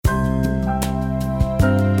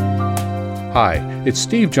Hi, it's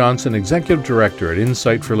Steve Johnson, Executive Director at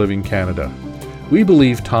Insight for Living Canada. We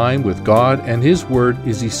believe time with God and His Word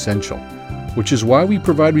is essential, which is why we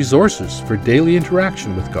provide resources for daily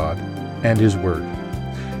interaction with God and His Word.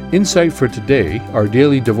 Insight for Today, our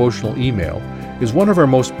daily devotional email, is one of our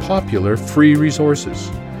most popular free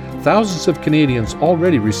resources. Thousands of Canadians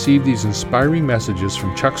already receive these inspiring messages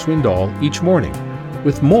from Chuck Swindoll each morning,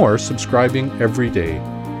 with more subscribing every day.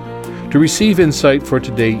 To receive Insight for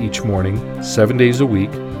Today each morning, 7 days a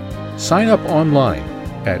week, sign up online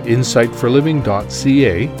at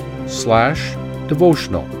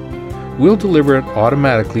insightforliving.ca/devotional. We'll deliver it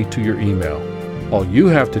automatically to your email. All you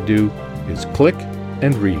have to do is click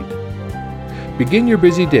and read. Begin your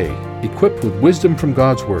busy day equipped with wisdom from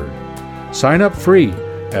God's Word. Sign up free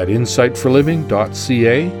at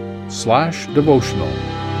insightforliving.ca/devotional.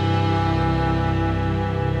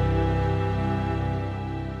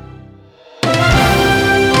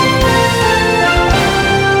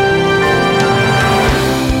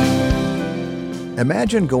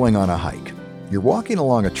 Imagine going on a hike. You're walking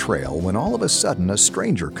along a trail when all of a sudden a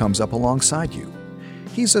stranger comes up alongside you.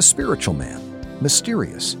 He's a spiritual man,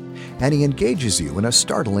 mysterious, and he engages you in a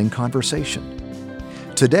startling conversation.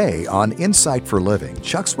 Today on Insight for Living,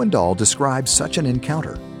 Chuck Swindoll describes such an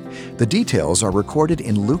encounter. The details are recorded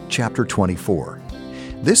in Luke chapter 24.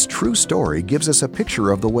 This true story gives us a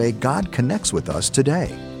picture of the way God connects with us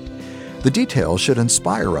today. The details should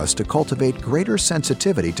inspire us to cultivate greater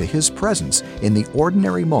sensitivity to His presence in the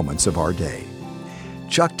ordinary moments of our day.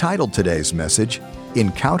 Chuck titled today's message,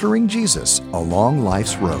 Encountering Jesus Along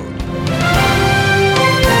Life's Road.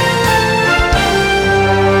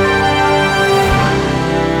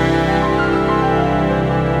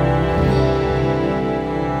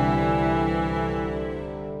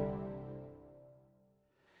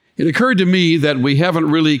 It occurred to me that we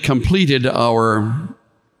haven't really completed our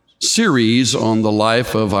series on the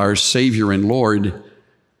life of our Savior and Lord,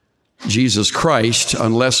 Jesus Christ,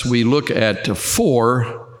 unless we look at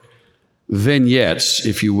 4 vignettes,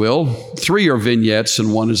 if you will. 3 are vignettes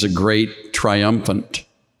and 1 is a great triumphant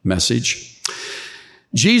message.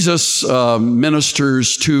 Jesus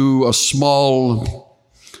ministers to a small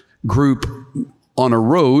group on a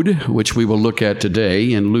road, which we will look at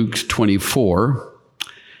today in Luke 24,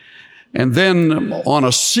 and then on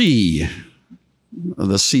a sea,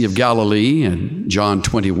 the Sea of Galilee in John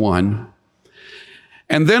 21,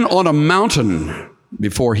 and then on a mountain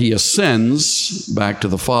before He ascends back to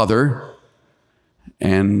the Father,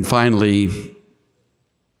 and finally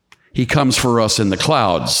He comes for us in the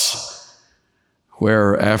clouds,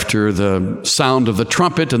 where after the sound of the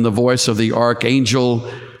trumpet and the voice of the archangel,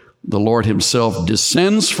 the Lord Himself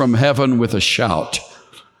descends from heaven with a shout,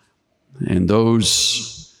 and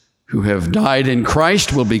those who have died in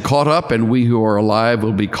Christ will be caught up, and we who are alive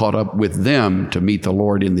will be caught up with them to meet the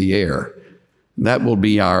Lord in the air. That will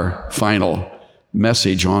be our final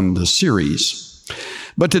message on the series.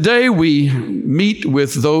 But today we meet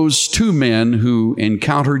with those 2 men who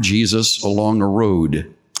encounter Jesus along a road.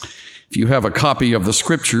 If you have a copy of the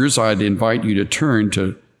scriptures, I'd invite you to turn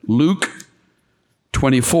to Luke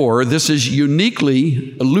 24. This is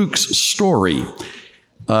uniquely Luke's story.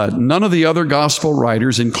 None of the other gospel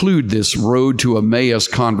writers include this road to Emmaus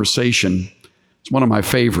conversation. It's one of my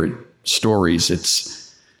favorite stories.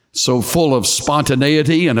 It's so full of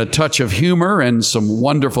spontaneity and a touch of humor and some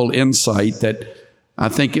wonderful insight that I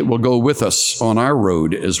think it will go with us on our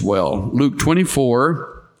road as well. Luke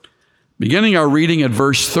 24, beginning our reading at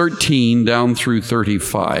verse 13 down through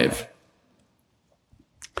 35.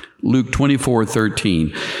 Luke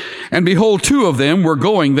 24:13. And behold, 2 of them were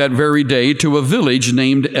going that very day to a village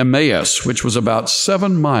named Emmaus, which was about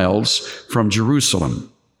 7 miles from Jerusalem.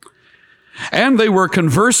 And they were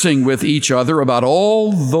conversing with each other about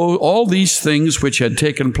all these things which had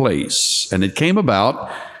taken place. And it came about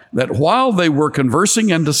that while they were conversing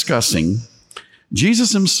and discussing,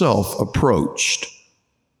 Jesus Himself approached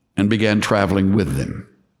and began traveling with them.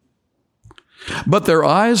 But their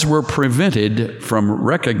eyes were prevented from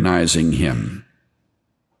recognizing Him.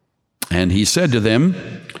 And He said to them,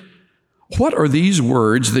 "What are these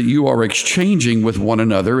words that you are exchanging with one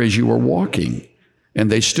another as you are walking?"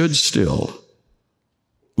 And they stood still,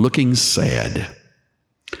 looking sad.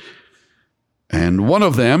 And one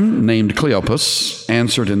of them, named Cleopas,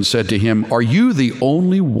 answered and said to Him, "Are you the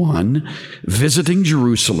only one visiting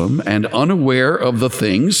Jerusalem and unaware of the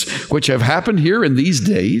things which have happened here in these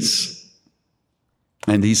days?"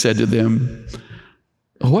 And He said to them,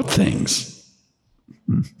 "What things?"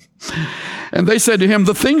 And they said to Him,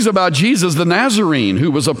 "The things about Jesus the Nazarene,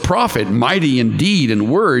 who was a prophet, mighty in deed and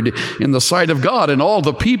word in the sight of God and all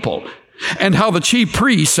the people, and how the chief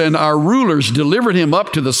priests and our rulers delivered him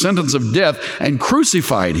up to the sentence of death and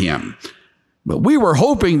crucified him. But we were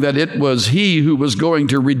hoping that it was he who was going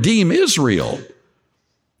to redeem Israel.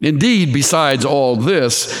 Indeed, besides all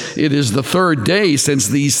this, it is the third day since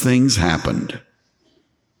these things happened.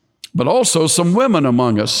 But also some women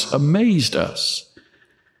among us amazed us.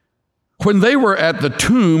 When they were at the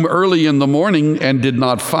tomb early in the morning and did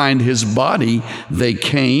not find his body, they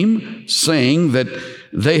came, saying that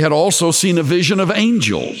they had also seen a vision of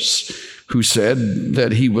angels who said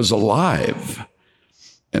that he was alive.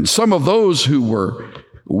 And some of those who were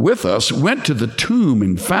with us went to the tomb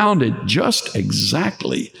and found it just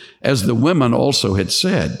exactly as the women also had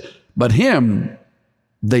said, but him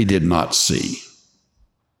they did not see.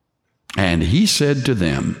 And he said to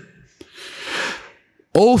them,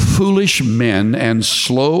 O foolish men and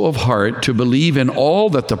slow of heart to believe in all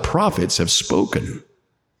that the prophets have spoken.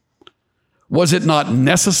 Was it not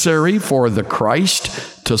necessary for the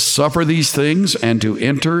Christ to suffer these things and to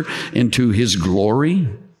enter into his glory?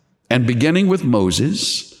 And beginning with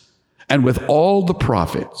Moses and with all the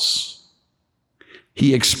prophets,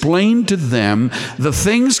 he explained to them the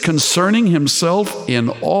things concerning himself in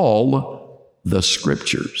all the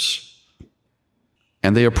scriptures.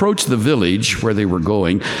 And they approached the village where they were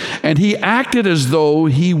going, and he acted as though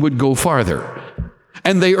he would go farther.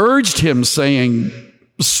 And they urged him, saying,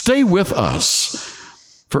 Stay with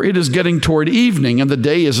us, for it is getting toward evening, and the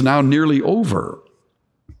day is now nearly over.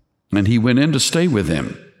 And he went in to stay with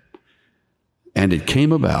them. And it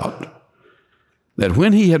came about that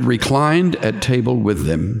when he had reclined at table with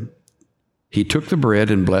them, he took the bread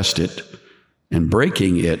and blessed it, and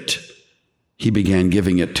breaking it, he began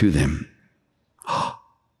giving it to them.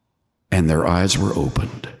 And their eyes were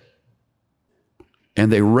opened,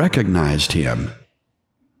 and they recognized him,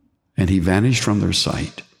 and he vanished from their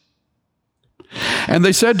sight. And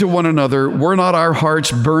they said to one another, Were not our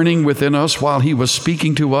hearts burning within us while he was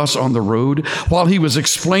speaking to us on the road, while he was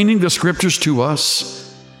explaining the scriptures to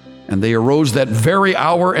us? And they arose that very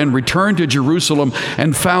hour and returned to Jerusalem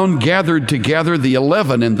and found gathered together the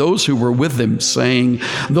 11 and those who were with them, saying,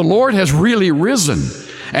 The Lord has really risen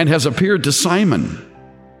and has appeared to Simon.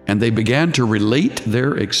 And they began to relate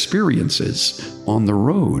their experiences on the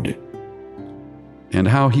road and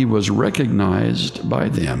how he was recognized by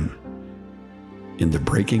them in the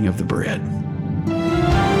breaking of the bread.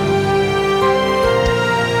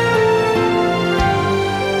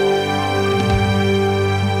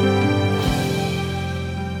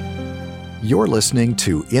 You're listening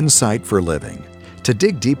to Insight for Living. To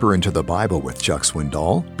dig deeper into the Bible with Chuck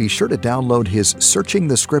Swindoll, be sure to download his Searching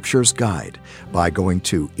the Scriptures guide by going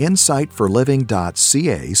to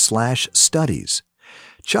insightforliving.ca/studies.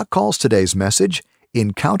 Chuck calls today's message,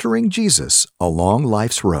 Encountering Jesus Along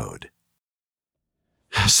Life's Road.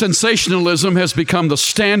 Sensationalism has become the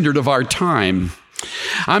standard of our time.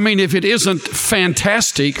 I mean, if it isn't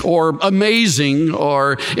fantastic or amazing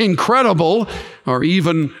or incredible or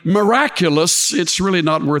even miraculous, it's really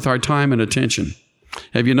not worth our time and attention.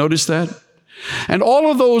 Have you noticed that? And all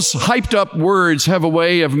of those hyped up words have a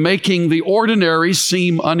way of making the ordinary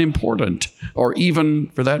seem unimportant or even,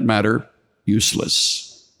 for that matter,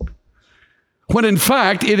 useless. When in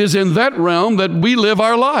fact, it is in that realm that we live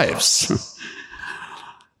our lives.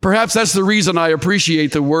 Perhaps that's the reason I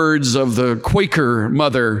appreciate the words of the Quaker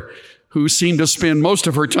mother who seemed to spend most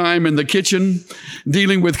of her time in the kitchen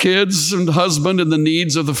dealing with kids and husband and the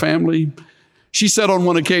needs of the family. She said on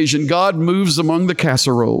one occasion, God moves among the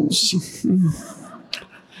casseroles.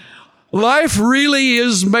 Life really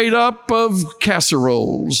is made up of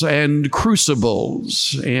casseroles and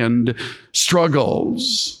crucibles and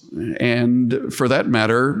struggles and, for that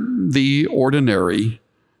matter, the ordinary,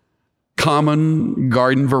 common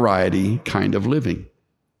garden variety kind of living.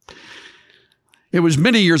 It was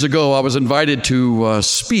many years ago I was invited to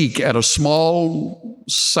speak at a small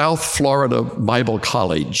South Florida Bible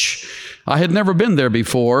college. I had never been there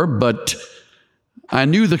before, but I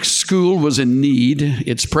knew the school was in need.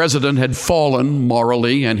 Its president had fallen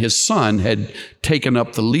morally, and his son had taken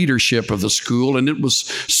up the leadership of the school, and it was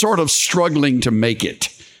sort of struggling to make it.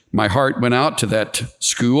 My heart went out to that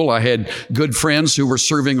school. I had good friends who were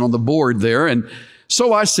serving on the board there, and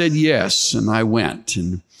so I said yes, and I went.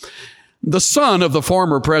 And the son of the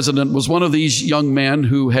former president was one of these young men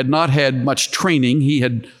who had not had much training. He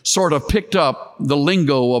had sort of picked up the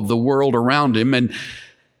lingo of the world around him, and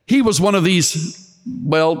he was one of these,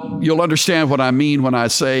 well, you'll understand what I mean when I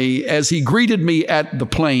say, as he greeted me at the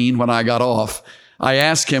plane when I got off, I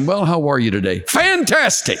asked him, well, how are you today?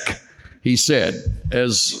 Fantastic! he said,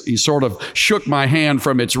 as he sort of shook my hand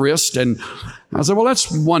from its wrist. And I said, well,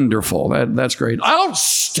 that's wonderful. That's great.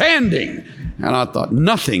 Outstanding. And I thought,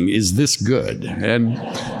 nothing is this good. And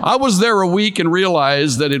I was there a week and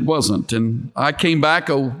realized that it wasn't. And I came back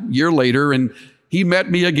a year later, and he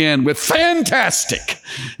met me again with fantastic.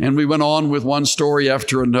 And we went on with one story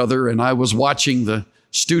after another. And I was watching the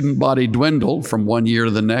student body dwindle from one year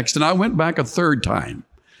to the next. And I went back a third time.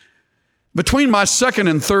 Between my second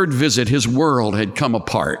and third visit, his world had come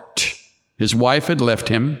apart. His wife had left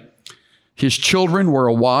him. His children were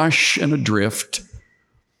awash and adrift.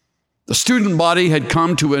 The student body had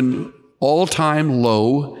come to an all-time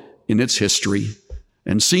low in its history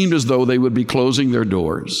and seemed as though they would be closing their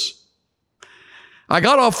doors. I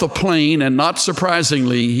got off the plane, and not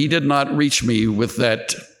surprisingly, he did not reach me with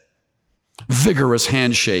that vigorous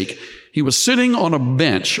handshake. He was sitting on a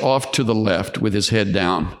bench off to the left with his head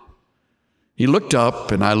down. He looked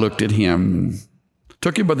up, and I looked at him,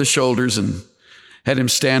 took him by the shoulders and had him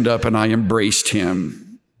stand up, and I embraced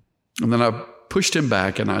him. And then I pushed him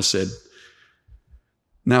back, and I said,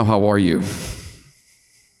 now, how are you?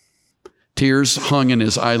 Tears hung in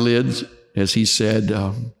his eyelids as he said,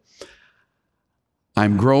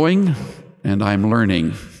 I'm growing and I'm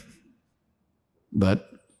learning, but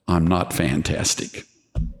I'm not fantastic.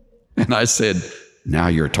 And I said, now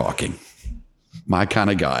you're talking. My kind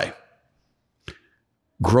of guy.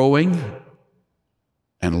 Growing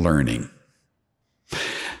and learning.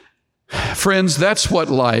 Friends, that's what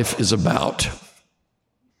life is about.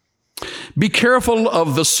 Be careful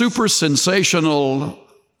of the super sensational,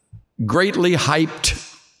 greatly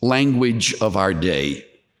hyped language of our day,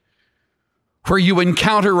 where you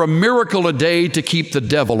encounter a miracle a day to keep the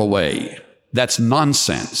devil away. That's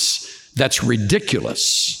nonsense. That's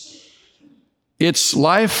ridiculous. It's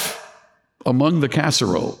life among the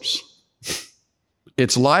casseroles.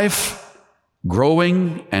 It's life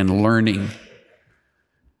growing and learning.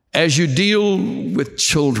 As you deal with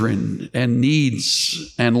children and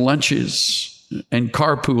needs and lunches and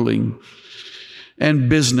carpooling and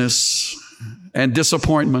business and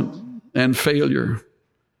disappointment and failure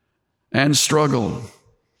and struggle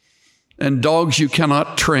and dogs you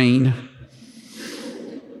cannot train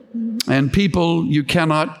and people you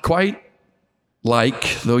cannot quite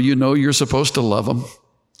like, though you know you're supposed to love them.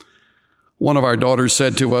 One of our daughters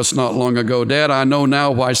said to us not long ago, Dad, I know now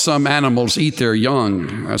why some animals eat their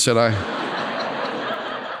young. I said,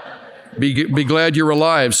 be glad you're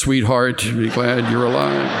alive, sweetheart. Be glad you're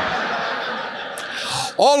alive.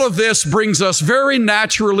 All of this brings us very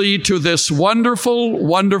naturally to this wonderful,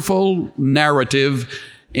 wonderful narrative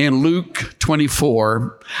in Luke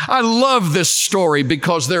 24. I love this story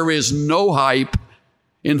because there is no hype.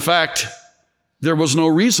 In fact, there was no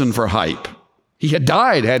reason for hype. He had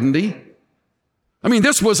died, hadn't he? I mean,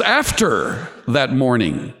 this was after that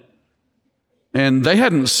morning, and they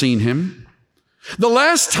hadn't seen him. The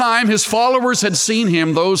last time his followers had seen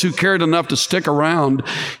him, those who cared enough to stick around,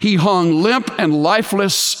 he hung limp and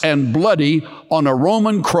lifeless and bloody on a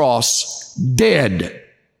Roman cross, dead.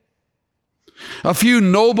 A few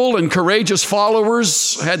noble and courageous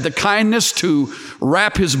followers had the kindness to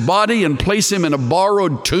wrap his body and place him in a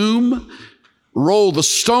borrowed tomb, roll the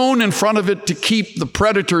stone in front of it to keep the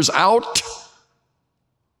predators out,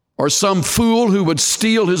 or some fool who would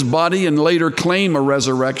steal his body and later claim a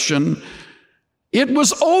resurrection. It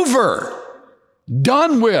was over,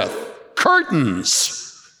 done with,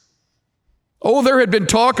 curtains. Oh, there had been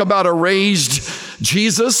talk about a raised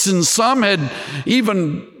Jesus, and some had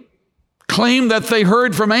even claimed that they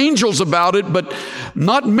heard from angels about it, but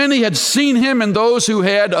not many had seen him, and those who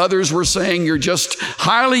had, others were saying, you're just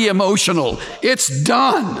highly emotional. It's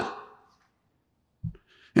done.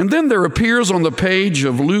 And then there appears on the page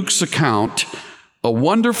of Luke's account a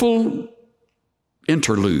wonderful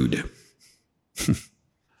interlude,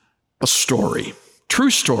 a story, true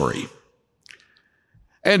story.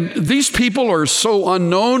 And these people are so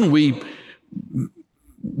unknown, we've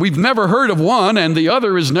never heard of one, and the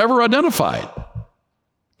other is never identified.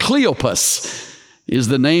 Cleopas is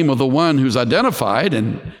the name of the one who's identified,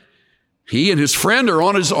 and he and his friend are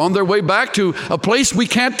on their way back to a place we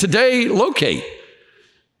can't today locate.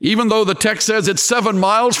 Even though the text says it's 7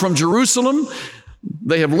 miles from Jerusalem,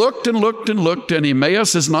 they have looked and looked and looked, and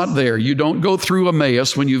Emmaus is not there. You don't go through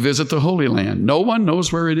Emmaus when you visit the Holy Land. No one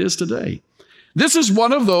knows where it is today. This is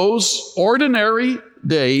one of those ordinary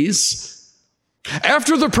days.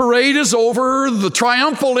 After the parade is over, the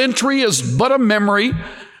triumphal entry is but a memory.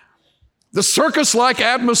 The circus-like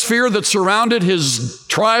atmosphere that surrounded his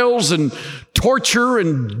trials and torture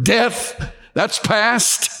and death, that's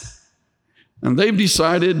past. And they've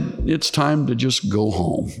decided it's time to just go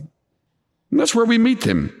home. And that's where we meet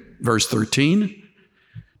them. Verse 13.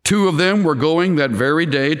 2 of them were going that very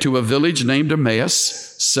day to a village named Emmaus,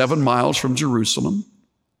 7 miles from Jerusalem.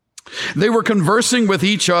 They were conversing with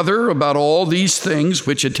each other about all these things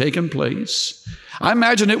which had taken place. I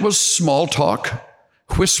imagine it was small talk,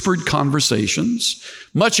 whispered conversations,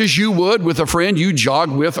 much as you would with a friend you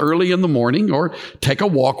jog with early in the morning or take a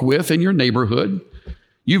walk with in your neighborhood.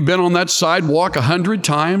 You've been on that sidewalk 100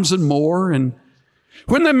 times and more, and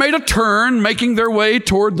when they made a turn, making their way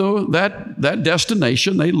toward that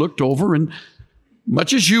destination, they looked over, and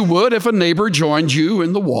much as you would if a neighbor joined you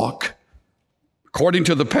in the walk, according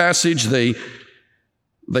to the passage, they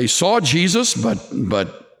saw Jesus,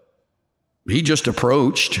 but he just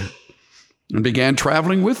approached and began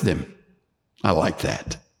traveling with them. I like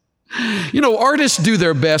that. You know, artists do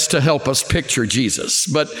their best to help us picture Jesus,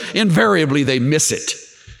 but invariably they miss it.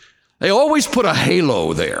 They always put a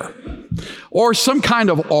halo there, or some kind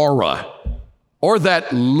of aura, or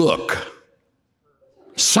that look,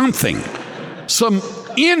 something, some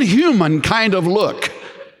inhuman kind of look.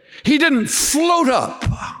 He didn't float up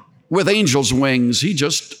with angel's wings. He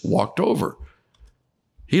just walked over.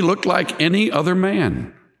 He looked like any other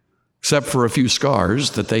man, except for a few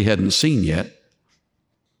scars that they hadn't seen yet.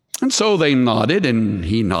 And so they nodded, and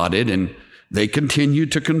he nodded, and they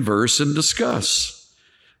continued to converse and discuss.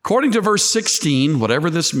 According to verse 16, whatever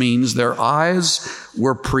this means, their eyes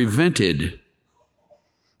were prevented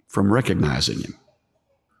from recognizing him.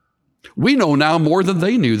 We know now more than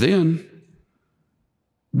they knew then.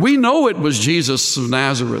 We know it was Jesus of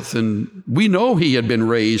Nazareth, and we know he had been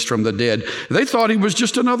raised from the dead. They thought he was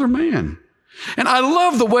just another man. And I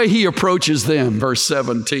love the way he approaches them, verse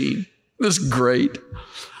 17. This is great.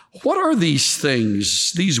 What are these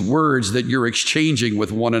things, these words that you're exchanging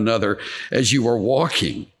with one another as you are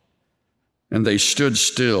walking? And they stood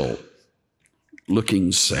still,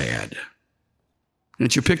 looking sad.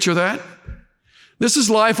 Can't you picture that? This is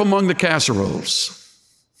life among the casseroles.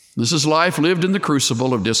 This is life lived in the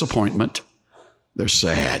crucible of disappointment. They're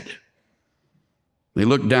sad. They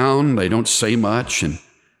look down, they don't say much, and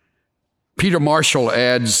Peter Marshall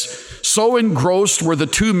adds, so engrossed were the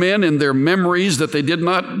 2 men in their memories that they did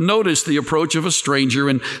not notice the approach of a stranger,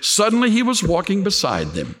 and suddenly he was walking beside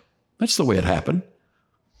them. That's the way it happened.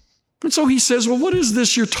 And so he says, well, what is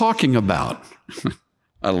this you're talking about?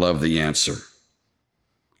 I love the answer.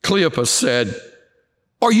 Cleopas said,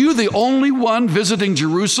 are you the only one visiting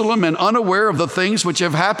Jerusalem and unaware of the things which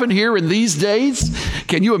have happened here in these days?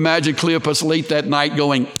 Can you imagine Cleopas late that night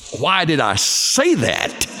going, why did I say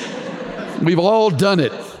that? We've all done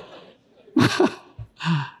it.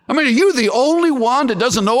 I mean, are you the only one that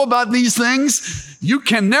doesn't know about these things? You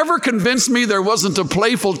can never convince me there wasn't a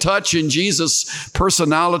playful touch in Jesus'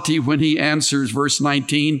 personality when he answers, verse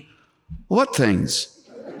 19, what things?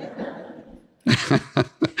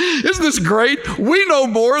 Isn't this great? We know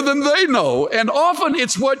more than they know. And often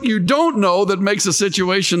it's what you don't know that makes a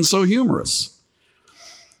situation so humorous.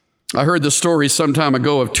 I heard the story some time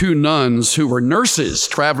ago of 2 nuns who were nurses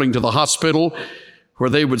traveling to the hospital where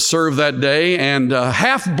they would serve that day, and a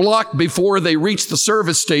half block before they reached the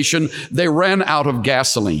service station, they ran out of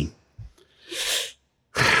gasoline.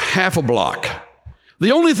 Half a block.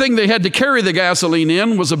 The only thing they had to carry the gasoline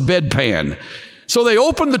in was a bedpan. So they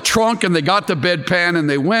opened the trunk and they got the bedpan, and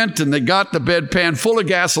they went and they got the bedpan full of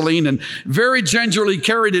gasoline and very gingerly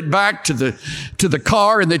carried it back to the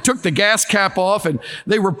car, and they took the gas cap off and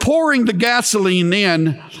they were pouring the gasoline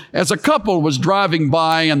in as a couple was driving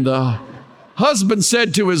by, and the husband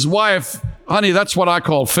said to his wife, honey, that's what I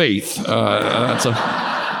call faith.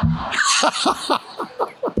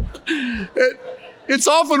 It's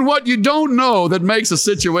often what you don't know that makes a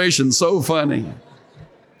situation so funny.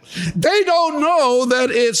 They don't know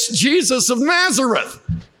that it's Jesus of Nazareth.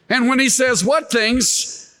 And when he says what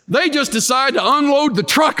things, they just decide to unload the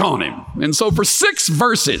truck on him. And so for 6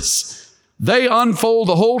 verses, they unfold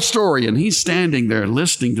the whole story, and he's standing there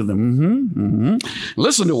listening to them.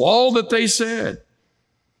 Listen to all that they said.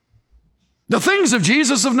 The things of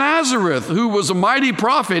Jesus of Nazareth, who was a mighty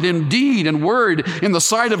prophet in deed and word in the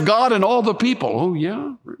sight of God and all the people. Oh,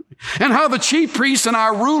 yeah. And how the chief priests and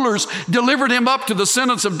our rulers delivered him up to the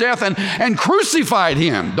sentence of death and crucified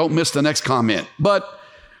him. Don't miss the next comment. But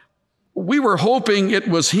we were hoping it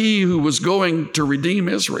was he who was going to redeem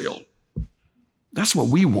Israel. That's what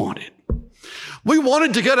we wanted. We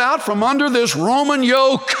wanted to get out from under this Roman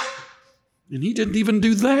yoke. And he didn't even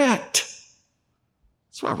do that.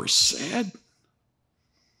 That's why we're sad.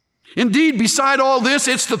 Indeed, beside all this,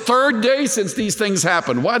 it's the 3rd day since these things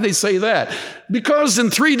happened. Why'd they say that? Because in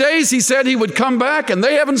 3 days he said he would come back, and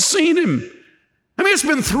they haven't seen him. I mean, it's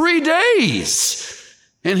been 3 days.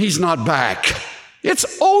 and he's not back.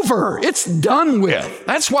 It's over. It's done with.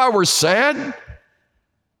 That's why we're sad.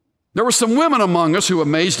 There were some women among us who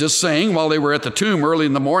amazed us, saying while they were at the tomb early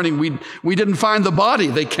in the morning, we didn't find the body.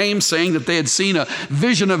 They came saying that they had seen a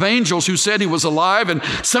vision of angels who said he was alive, and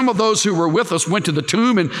some of those who were with us went to the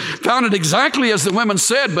tomb and found it exactly as the women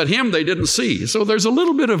said, but him they didn't see. So there's a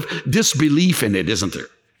little bit of disbelief in it, isn't there?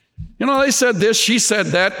 You know, they said this, she said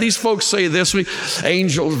that, these folks say this,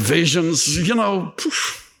 angel visions, you know,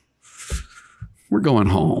 we're going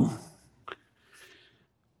home.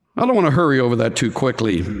 I don't want to hurry over that too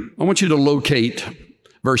quickly. I want you to locate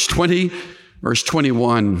verse 20, verse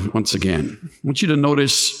 21 once again. I want you to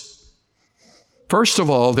notice, first of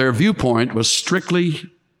all, their viewpoint was strictly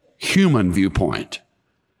human viewpoint.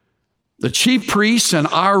 The chief priests and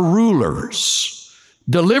our rulers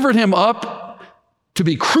delivered him up to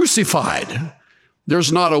be crucified.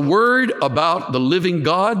 There's not a word about the living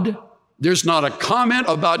God. There's not a comment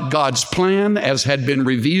about God's plan as had been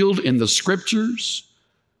revealed in the scriptures.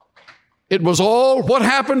 It was all what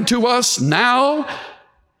happened to us now.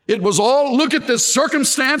 It was all, look at this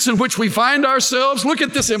circumstance in which we find ourselves. Look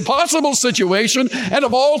at this impossible situation. And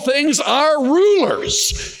of all things, our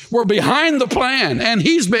rulers were behind the plan. And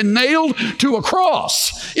he's been nailed to a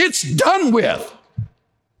cross. It's done with.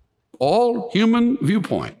 All human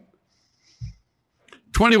viewpoint.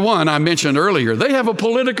 21, I mentioned earlier, they have a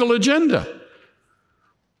political agenda.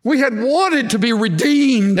 We had wanted to be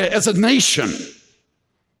redeemed as a nation.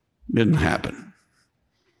 Didn't happen.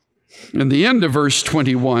 And the end of verse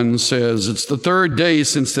 21 says, it's the third day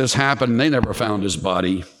since this happened. They never found his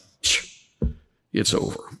body. It's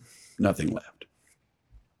over. Nothing left.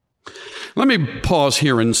 Let me pause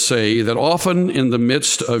here and say that often in the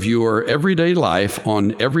midst of your everyday life,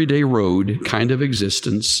 on everyday road kind of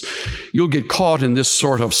existence, you'll get caught in this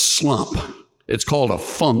sort of slump. It's called a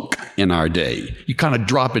funk in our day. You kind of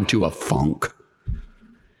drop into a funk.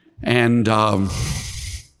 And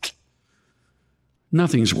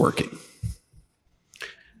nothing's working.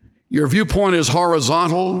 Your viewpoint is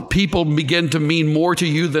horizontal. People begin to mean more to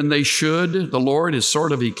you than they should. The Lord is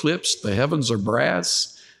sort of eclipsed. The heavens are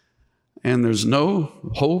brass. And there's no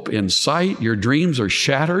hope in sight. Your dreams are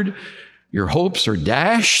shattered. Your hopes are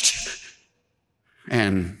dashed.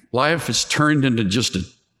 And life is turned into just a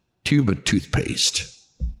tube of toothpaste.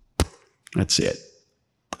 That's it.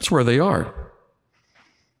 That's where they are.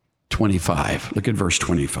 25. Look at verse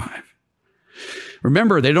 25.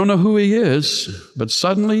 Remember, they don't know who he is, but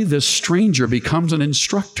suddenly this stranger becomes an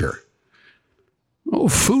instructor. Oh,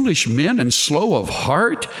 foolish men and slow of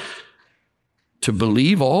heart to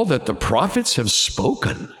believe all that the prophets have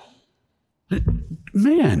spoken.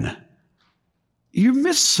 Man, you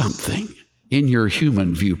missed something in your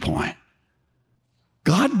human viewpoint.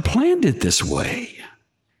 God planned it this way.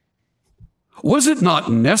 Was it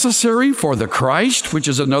not necessary for the Christ, which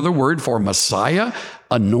is another word for Messiah,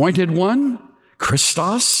 anointed one,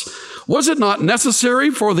 Christos? Was it not necessary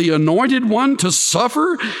for the anointed one to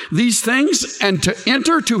suffer these things and to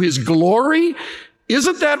enter to his glory?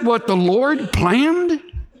 Isn't that what the Lord planned?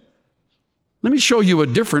 Let me show you a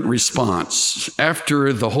different response.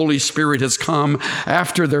 After the Holy Spirit has come,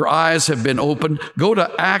 after their eyes have been opened, go to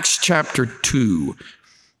Acts chapter 2.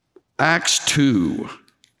 Acts 2.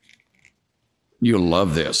 You'll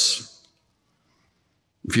love this.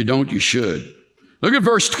 If you don't, you should. Look at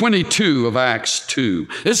verse 22 of Acts 2.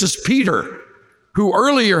 This is Peter, who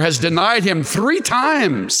earlier has denied him 3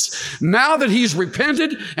 times. Now that he's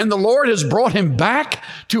repented and the Lord has brought him back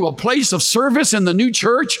to a place of service in the new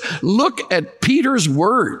church, look at Peter's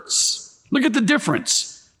words. Look at the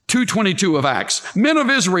difference. 2:22 of Acts. Men of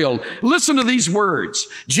Israel, listen to these words.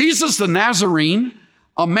 Jesus the Nazarene,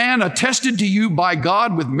 a man attested to you by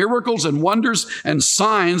God with miracles and wonders and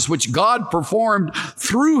signs which God performed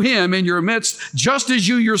through him in your midst, just as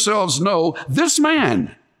you yourselves know, this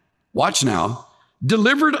man, watch now,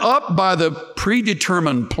 delivered up by the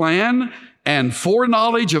predetermined plan and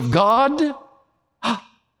foreknowledge of God.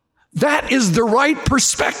 That is the right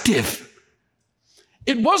perspective.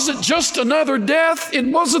 It wasn't just another death. It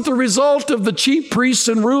wasn't the result of the chief priests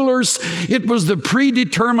and rulers. It was the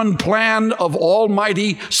predetermined plan of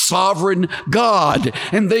Almighty Sovereign God.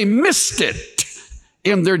 And they missed it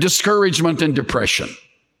in their discouragement and depression.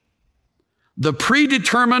 The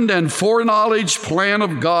predetermined and foreknowledge plan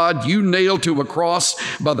of God you nailed to a cross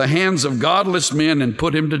by the hands of godless men and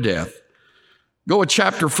put him to death. Go a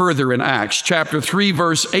chapter further in Acts, chapter 3,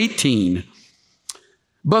 verse 18.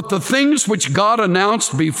 But the things which God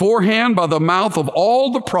announced beforehand by the mouth of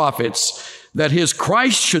all the prophets that his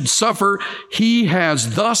Christ should suffer, he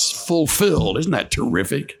has thus fulfilled. Isn't that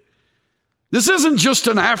terrific? This isn't just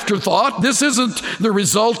an afterthought. This isn't the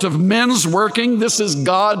result of men's working. This is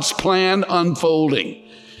God's plan unfolding.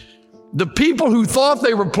 The people who thought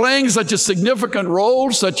they were playing such a significant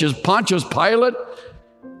role, such as Pontius Pilate,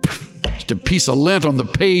 just a piece of lint on the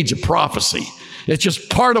page of prophecy. It's just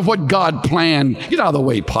part of what God planned. Get out of the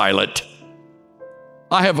way, Pilate.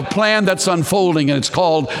 I have a plan that's unfolding, and it's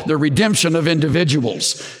called the redemption of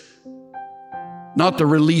individuals, not the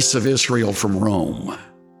release of Israel from Rome.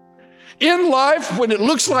 In life, when it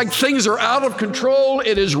looks like things are out of control,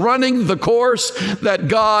 it is running the course that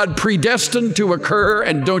God predestined to occur,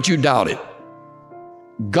 and don't you doubt it.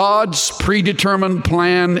 God's predetermined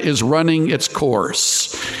plan is running its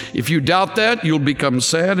course. If you doubt that, you'll become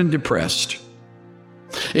sad and depressed.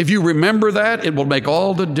 If you remember that, it will make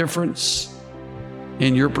all the difference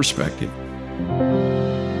in your perspective.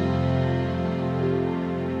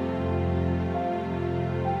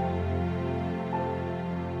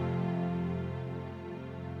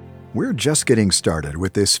 We're just getting started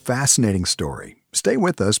with this fascinating story. Stay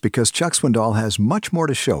with us because Chuck Swindoll has much more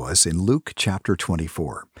to show us in Luke chapter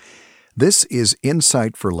 24. This is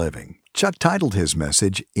Insight for Living. Chuck titled his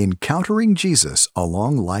message, Encountering Jesus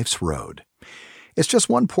Along Life's Road. It's just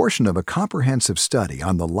one portion of a comprehensive study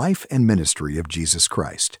on the life and ministry of Jesus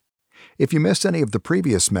Christ. If you missed any of the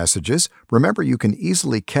previous messages, remember you can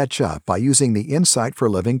easily catch up by using the Insight for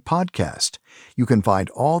Living podcast. You can find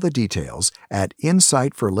all the details at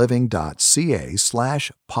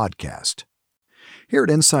insightforliving.ca/podcast. Here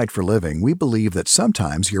at Insight for Living, we believe that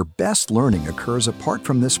sometimes your best learning occurs apart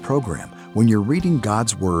from this program when you're reading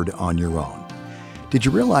God's Word on your own. Did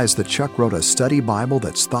you realize that Chuck wrote a study Bible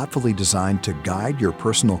that's thoughtfully designed to guide your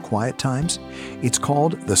personal quiet times? It's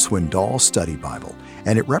called the Swindoll Study Bible,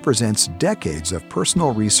 and it represents decades of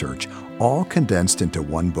personal research, all condensed into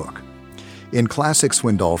one book. In classic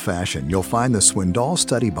Swindoll fashion, you'll find the Swindoll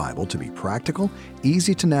Study Bible to be practical,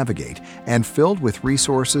 easy to navigate, and filled with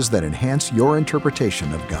resources that enhance your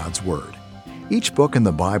interpretation of God's Word. Each book in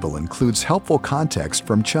the Bible includes helpful context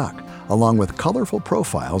from Chuck, along with colorful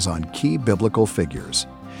profiles on key biblical figures.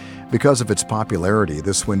 Because of its popularity,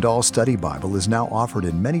 the Swindoll Study Bible is now offered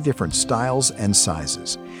in many different styles and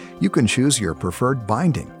sizes. You can choose your preferred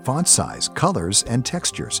binding, font size, colors, and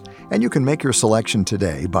textures, and you can make your selection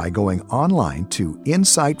today by going online to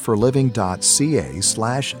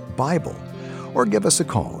insightforliving.ca/Bible or give us a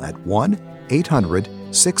call at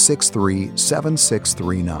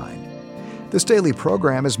 1-800-663-7639. This daily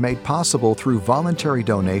program is made possible through voluntary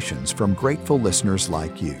donations from grateful listeners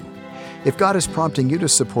like you. If God is prompting you to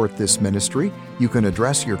support this ministry, you can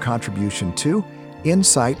address your contribution to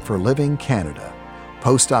Insight for Living Canada,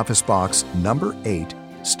 Post Office Box Number 8,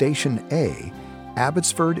 Station A,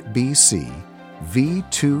 Abbotsford, BC,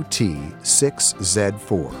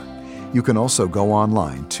 V2T6Z4. You can also go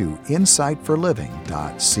online to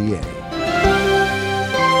insightforliving.ca.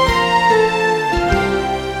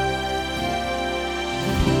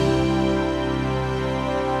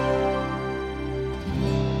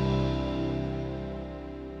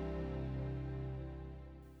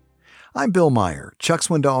 I'm Bill Meyer. Chuck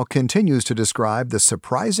Swindoll continues to describe the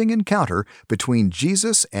surprising encounter between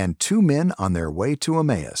Jesus and two men on their way to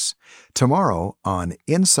Emmaus. Tomorrow on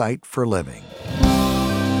Insight for Living.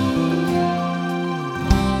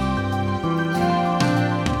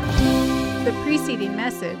 The preceding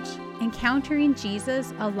message, Encountering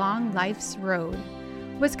Jesus Along Life's Road,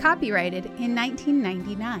 was copyrighted in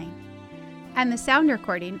 1999, and the sound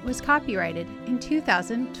recording was copyrighted in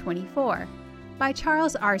 2024. By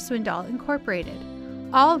Charles R. Swindoll, Incorporated.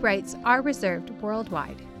 All rights are reserved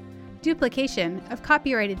worldwide. Duplication of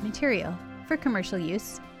copyrighted material for commercial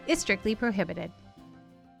use is strictly prohibited.